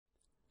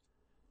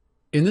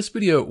In this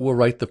video, we'll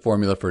write the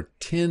formula for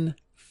tin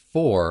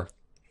 4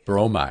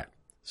 bromide.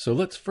 So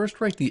let's first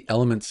write the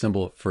element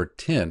symbol for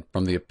tin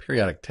from the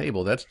periodic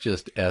table. That's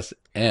just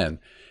Sn.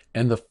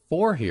 And the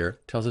 4 here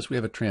tells us we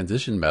have a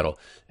transition metal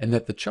and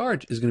that the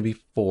charge is going to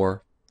be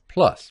 4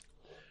 plus.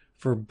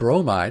 For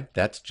bromide,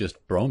 that's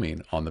just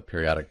bromine on the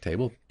periodic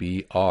table,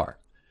 Br.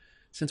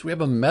 Since we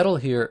have a metal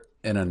here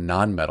and a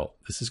nonmetal,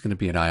 this is going to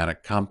be an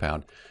ionic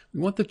compound.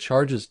 We want the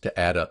charges to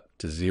add up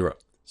to 0.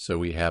 So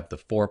we have the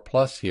 4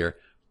 plus here.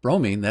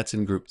 Bromine, that's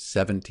in group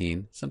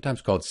 17,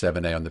 sometimes called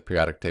 7a on the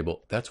periodic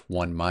table. That's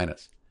 1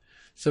 minus.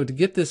 So to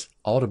get this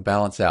all to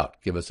balance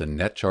out, give us a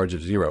net charge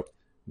of 0,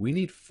 we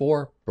need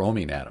 4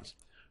 bromine atoms.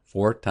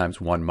 4 times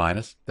 1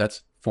 minus,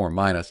 that's 4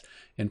 minus.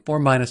 And 4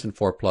 minus and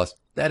 4 plus,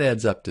 that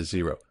adds up to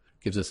 0.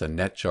 Gives us a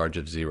net charge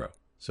of 0.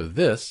 So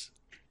this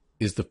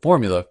is the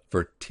formula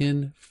for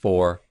tin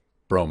 4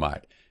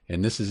 bromide.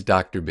 And this is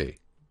Dr. B.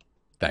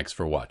 Thanks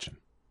for watching.